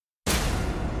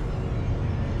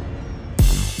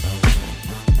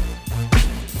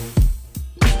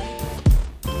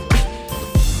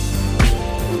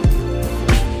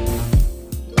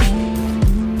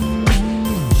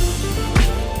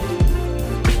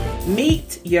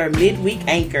Meet your midweek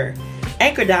anchor.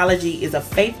 Anchoredology is a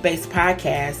faith-based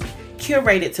podcast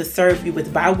curated to serve you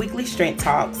with bi-weekly strength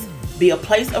talks, be a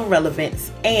place of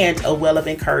relevance, and a well of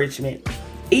encouragement.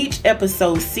 Each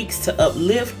episode seeks to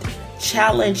uplift,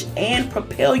 challenge, and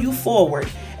propel you forward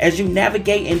as you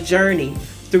navigate and journey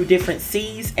through different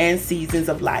seas and seasons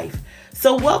of life.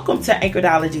 So welcome to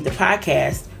Anchoredology, the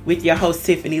podcast, with your host,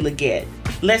 Tiffany Leggett.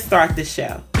 Let's start the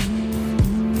show.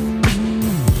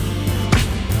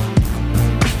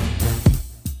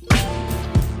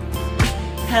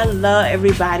 Hello,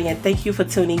 everybody, and thank you for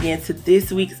tuning in to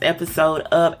this week's episode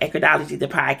of Anchoredology, the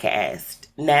podcast.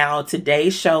 Now,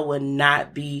 today's show will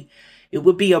not be, it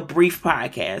would be a brief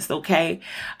podcast, okay?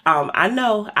 I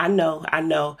know,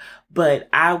 but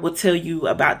I will tell you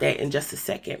about that in just a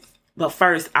second. But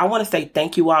first, I want to say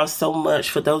thank you all so much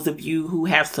for those of you who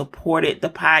have supported the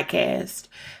podcast.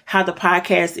 How the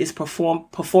podcast is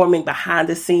performing behind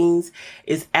the scenes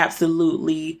is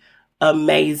absolutely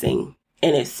amazing.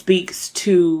 And it speaks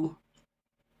to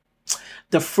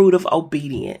the fruit of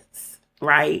obedience,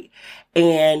 right?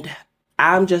 And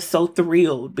I'm just so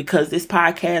thrilled because this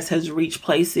podcast has reached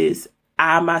places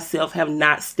I myself have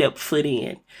not stepped foot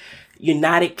in.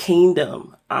 United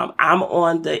Kingdom. I'm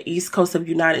on the East Coast of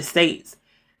the United States.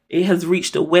 It has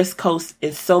reached the West Coast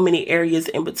and so many areas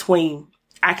in between.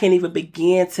 I can't even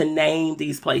begin to name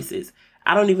these places.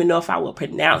 I don't even know if I will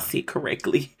pronounce it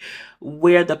correctly,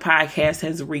 where the podcast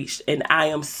has reached. And I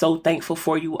am so thankful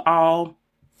for you all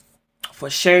for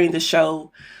sharing the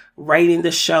show, rating the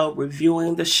show,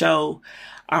 reviewing the show,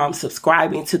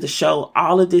 subscribing to the show.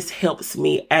 All of this helps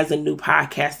me as a new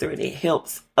podcaster, and it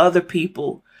helps other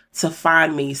people to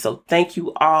find me. So thank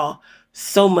you all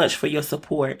so much for your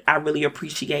support. I really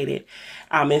appreciate it.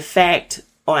 In fact,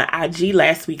 on IG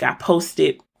last week, I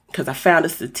posted, because I found a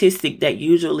statistic that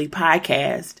usually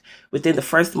podcast within the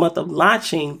first month of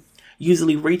launching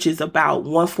usually reaches about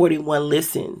 141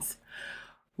 listens.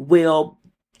 Well,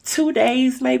 2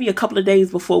 days, maybe a couple of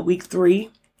days before week 3,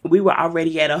 we were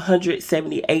already at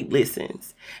 178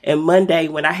 listens. And Monday,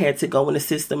 when I had to go in the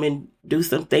system and do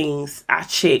some things, I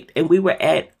checked and we were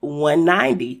at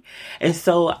 190. And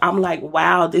so I'm like,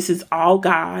 wow, this is all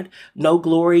God. No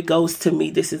glory goes to me.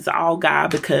 This is all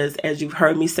God, because as you've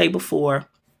heard me say before,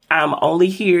 I'm only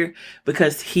here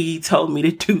because he told me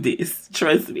to do this.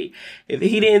 Trust me. If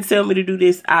he didn't tell me to do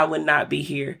this, I would not be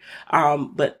here.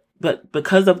 But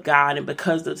because of God and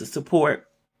because of the support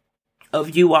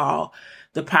of you all,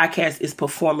 the podcast is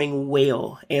performing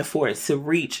well. And for it to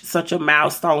reach such a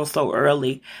milestone so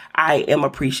early, I am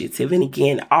appreciative. And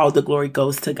again, all the glory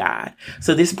goes to God.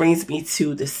 So this brings me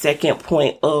to the second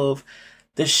point of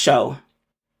the show.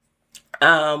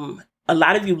 A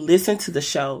lot of you listen to the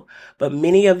show, but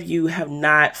many of you have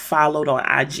not followed on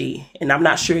IG. And I'm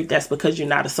not sure if that's because you're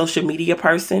not a social media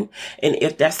person. And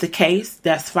if that's the case,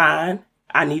 that's fine.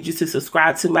 I need you to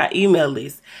subscribe to my email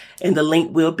list, and the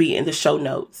link will be in the show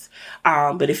notes.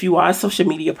 But if you are a social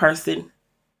media person,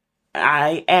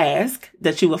 I ask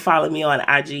that you will follow me on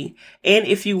IG. And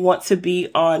if you want to be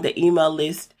on the email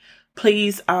list,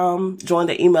 please join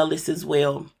the email list as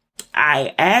well.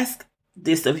 I ask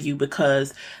this of you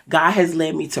because God has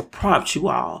led me to prompt you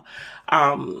all.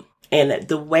 And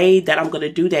the way that I'm going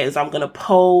to do that is I'm going to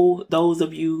poll those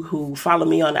of you who follow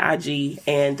me on IG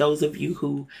and those of you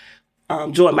who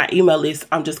join my email list.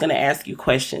 I'm just going to ask you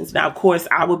questions. Now, of course,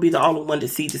 I will be the only one to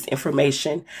see this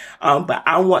information, but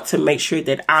I want to make sure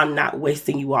that I'm not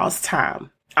wasting you all's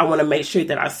time. I want to make sure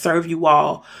that I serve you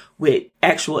all with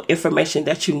actual information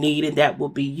that you need and that will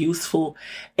be useful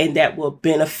and that will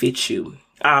benefit you.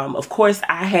 Of course,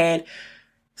 I had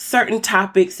certain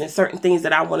topics and certain things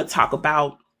that I want to talk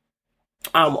about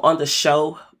on the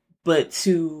show, but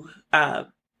to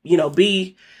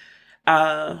be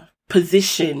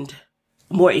positioned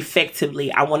more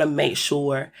effectively, I want to make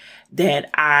sure that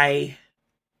I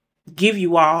give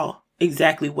you all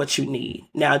exactly what you need.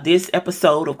 Now, this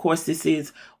episode, of course, this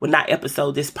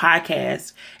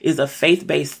podcast is a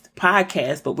faith-based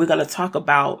podcast, but we're going to talk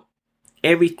about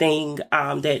everything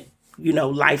that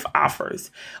life offers,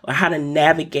 or how to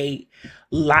navigate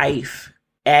life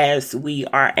as we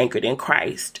are anchored in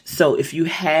Christ. So if you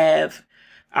have,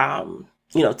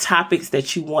 topics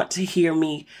that you want to hear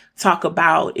me talk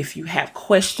about, if you have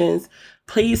questions,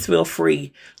 please feel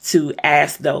free to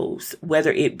ask those,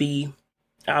 whether it be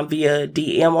via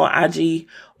DM on IG,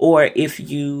 or if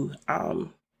you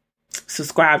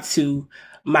subscribe to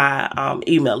my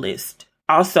email list.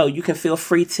 Also, you can feel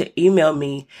free to email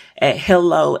me at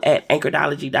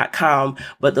hello@anchoredology.com.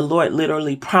 But the Lord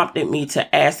literally prompted me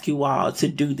to ask you all to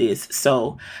do this.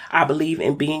 So I believe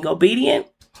in being obedient.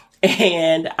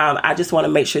 And I just want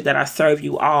to make sure that I serve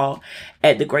you all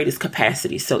at the greatest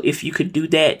capacity. So if you could do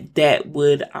that, that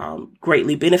would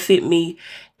greatly benefit me.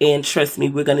 And trust me,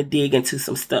 we're going to dig into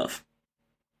some stuff.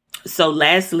 So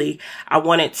lastly, I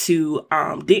wanted to,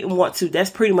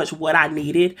 that's pretty much what I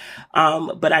needed.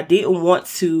 But I didn't want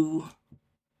to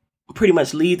pretty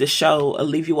much leave the show or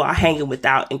leave you all hanging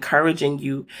without encouraging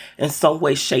you in some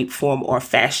way, shape, form, or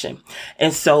fashion.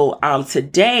 And so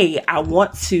today I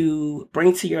want to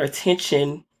bring to your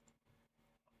attention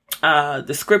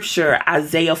the scripture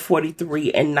Isaiah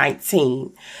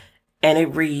 43:19. And it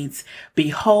reads,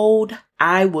 "Behold,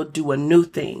 I will do a new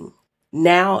thing.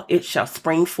 Now it shall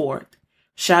spring forth.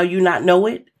 Shall you not know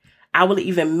it? I will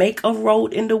even make a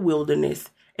road in the wilderness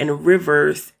and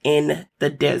rivers in the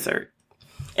desert."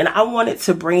 And I wanted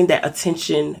to bring that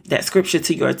scripture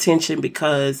to your attention,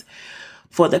 because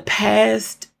for the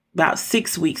past about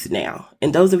 6 weeks now,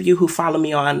 and those of you who follow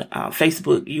me on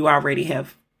Facebook, you already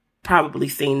have probably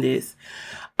seen this.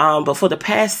 But for the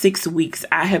past 6 weeks,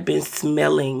 I have been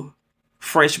smelling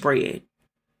fresh bread,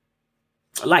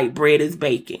 like bread is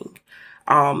baking.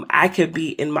 I could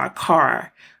be in my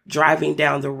car driving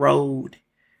down the road,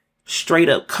 straight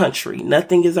up country,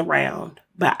 nothing is around,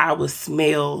 but I will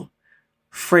smell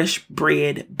fresh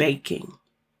bread baking.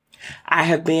 I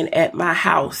have been at my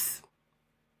house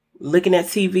looking at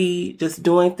TV, just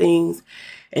doing things,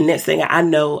 and next thing I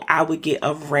know, I would get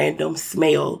a random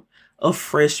smell of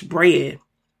fresh bread.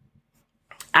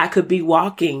 I could be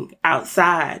walking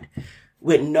outside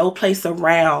with no place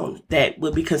around that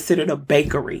would be considered a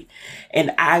bakery,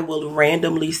 and I will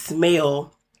randomly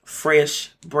smell fresh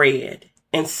bread.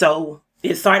 And so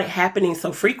it started happening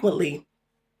so frequently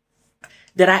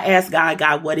that I asked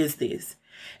God, what is this?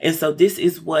 And so this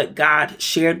is what God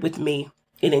shared with me.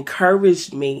 It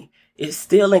encouraged me. It's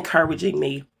still encouraging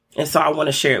me. And so I want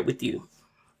to share it with you.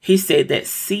 He said that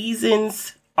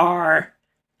seasons are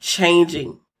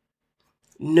changing.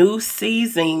 New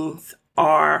seasons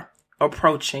are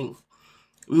approaching.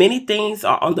 Many things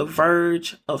are on the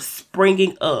verge of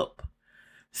springing up,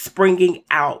 springing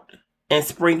out, and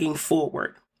springing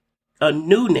forward. A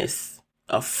newness,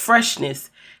 a freshness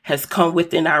has come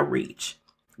within our reach.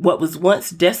 What was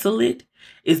once desolate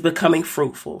is becoming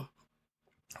fruitful.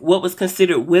 What was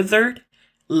considered withered,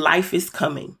 life is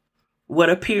coming. What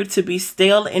appeared to be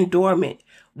stale and dormant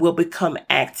will become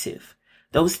active.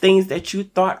 Those things that you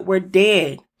thought were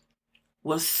dead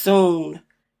will soon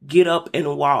get up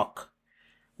and walk.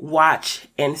 Watch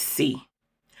and see.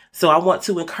 So I want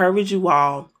to encourage you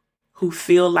all who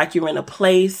feel like you're in a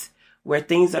place where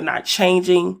things are not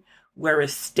changing, where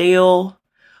it's stale,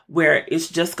 where it's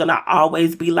just going to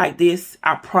always be like this.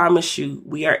 I promise you,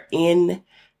 we are in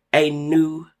a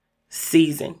new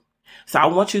season. So I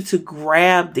want you to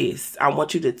grab this. I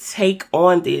want you to take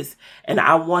on this, and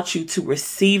I want you to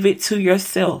receive it to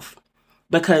yourself,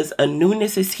 because a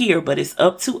newness is here, but it's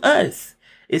up to us.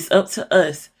 It's up to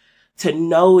us to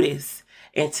notice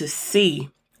and to see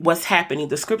what's happening.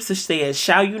 The scripture says,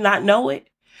 shall you not know it?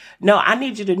 No, I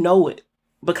need you to know it,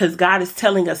 because God is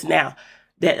telling us now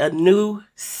that a new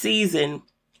season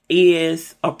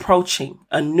is approaching.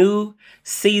 A new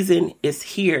season is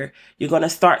here. You're going to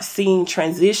start seeing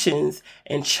transitions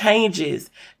and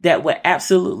changes that will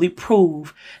absolutely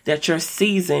prove that your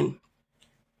season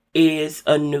is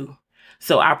anew.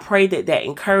 So I pray that that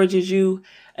encourages you.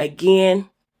 Again,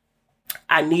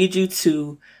 I need you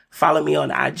to follow me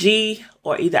on IG,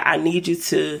 or either I need you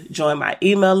to join my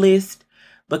email list,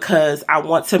 because I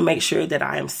want to make sure that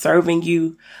I am serving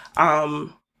you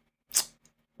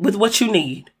with what you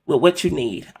need,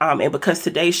 and because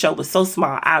today's show was so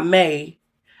small, I might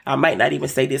not even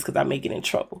say this because I may get in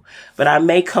trouble, but I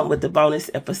may come with the bonus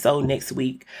episode next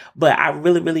week. But I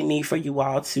really, really need for you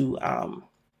all to,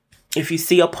 if you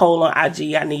see a poll on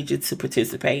IG, I need you to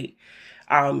participate.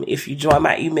 If you join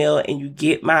my email and you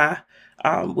get my,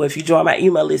 if you join my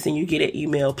email list and you get an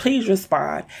email, please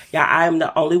respond. Yeah, I am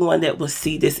the only one that will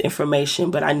see this information,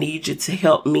 but I need you to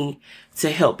help me to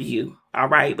help you. All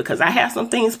right. Because I have some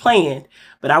things planned,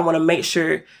 but I want to make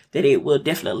sure that it will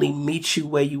definitely meet you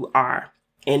where you are.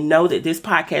 And know that this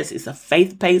podcast is a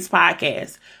faith-based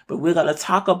podcast, but we're going to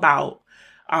talk about,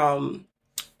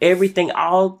 everything,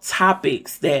 all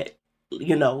topics that,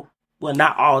 well,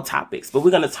 not all topics, but we're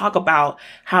going to talk about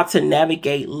how to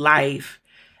navigate life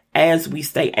as we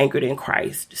stay anchored in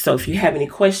Christ. So if you have any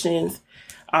questions,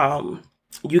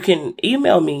 you can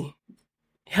email me,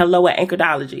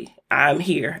 hello@Anchoredology. I'm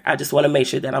here. I just want to make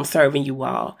sure that I'm serving you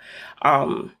all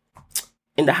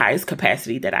in the highest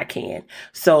capacity that I can.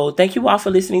 So thank you all for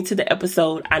listening to the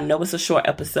episode. I know it's a short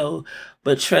episode,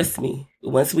 but trust me,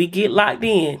 once we get locked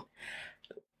in,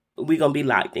 we're going to be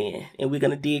locked in and we're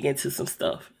going to dig into some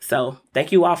stuff. So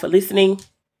thank you all for listening.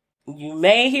 You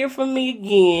may hear from me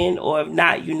again, or if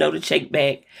not, you know to check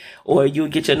back, or you'll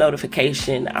get your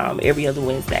notification every other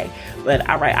Wednesday. But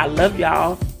all right, I love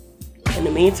y'all. In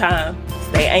the meantime,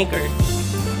 stay anchored.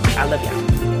 I love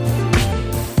y'all.